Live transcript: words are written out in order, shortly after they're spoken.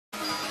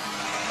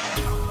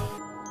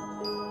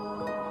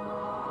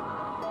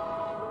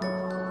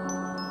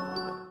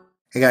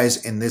Hey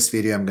guys, in this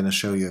video I'm going to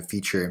show you a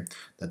feature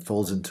that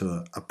falls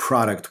into a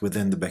product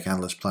within the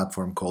Backendless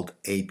platform called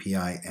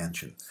API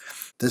Engine.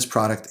 This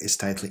product is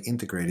tightly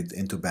integrated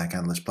into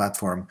Backendless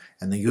platform,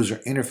 and the user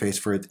interface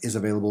for it is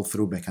available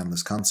through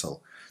Backendless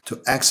console.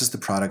 To access the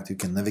product, you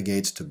can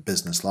navigate to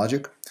business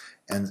logic,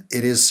 and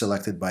it is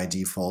selected by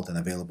default and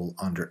available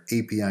under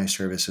API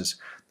services.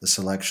 The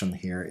selection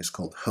here is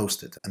called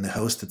hosted, and the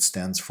hosted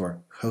stands for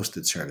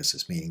hosted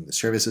services, meaning the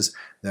services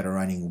that are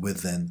running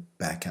within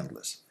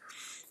Backendless.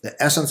 The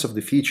essence of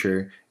the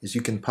feature is you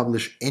can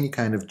publish any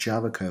kind of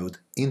Java code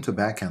into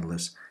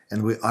Backendless,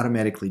 and we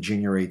automatically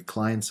generate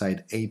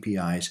client-side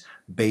APIs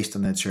based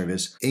on that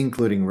service,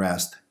 including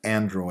REST,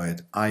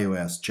 Android,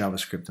 iOS,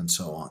 JavaScript, and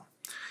so on.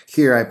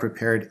 Here I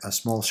prepared a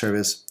small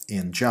service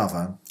in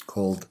Java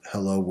called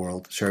Hello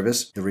World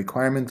service. The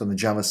requirement on the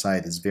Java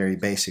side is very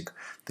basic.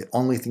 The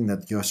only thing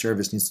that your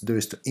service needs to do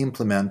is to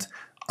implement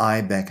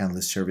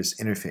Backendless service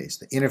interface.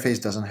 The interface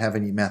doesn't have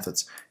any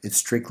methods. It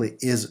strictly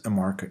is a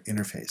marker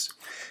interface.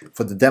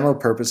 For the demo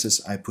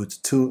purposes, I put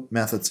two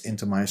methods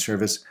into my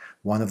service.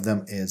 One of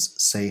them is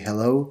say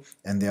hello,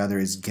 and the other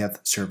is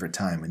get server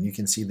time. And you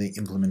can see the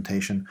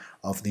implementation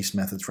of these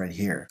methods right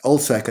here.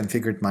 Also, I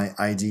configured my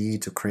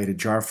IDE to create a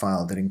jar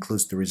file that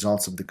includes the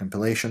results of the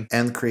compilation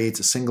and creates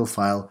a single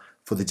file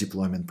for the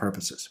deployment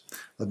purposes.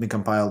 Let me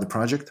compile the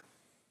project.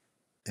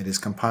 It is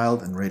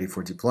compiled and ready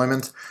for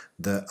deployment.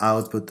 The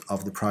output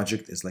of the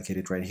project is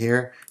located right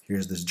here.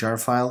 Here's this jar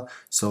file.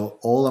 So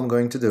all I'm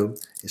going to do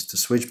is to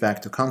switch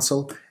back to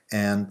console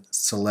and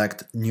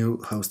select new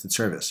hosted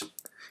service.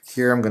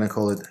 Here I'm going to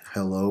call it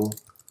Hello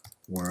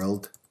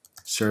World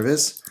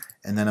Service,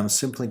 and then I'm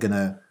simply going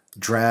to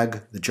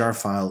drag the jar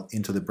file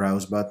into the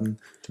browse button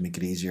to make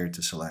it easier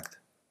to select.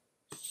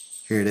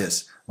 Here it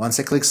is. Once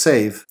I click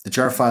Save, the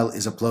jar file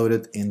is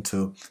uploaded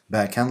into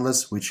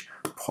Backendless, which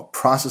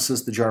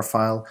processes the jar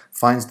file,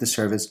 finds the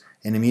service,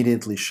 and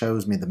immediately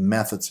shows me the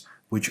methods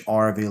which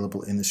are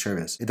available in the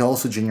service. It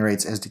also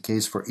generates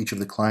SDKs for each of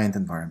the client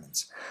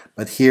environments.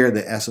 But here,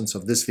 the essence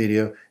of this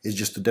video is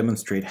just to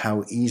demonstrate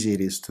how easy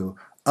it is to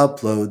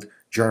upload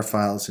jar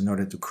files in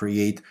order to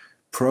create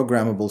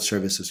programmable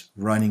services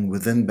running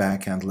within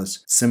Backendless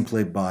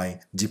simply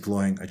by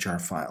deploying a jar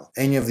file.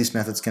 Any of these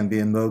methods can be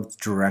invoked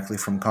directly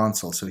from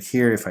console. So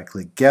here, if I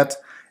click get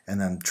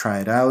and then try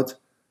it out,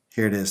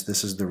 here it is.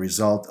 This is the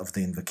result of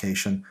the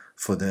invocation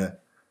for the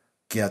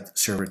get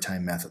server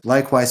time method.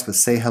 Likewise with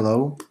say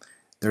hello,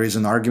 there is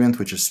an argument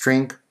which is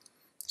string.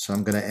 So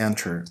I'm going to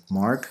enter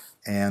Mark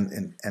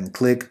and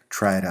click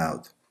try it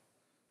out.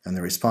 And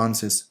the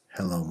response is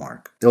hello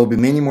Mark. There will be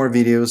many more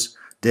videos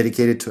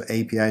dedicated to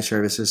API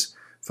services,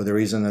 for the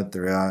reason that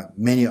there are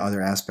many other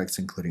aspects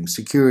including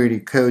security,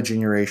 code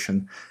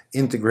generation,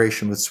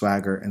 integration with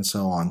Swagger, and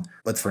so on.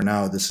 But for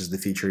now, this is the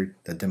feature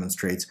that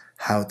demonstrates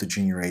how to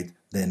generate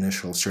the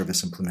initial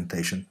service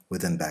implementation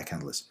within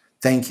Backendless.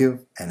 Thank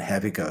you and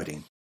happy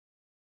coding!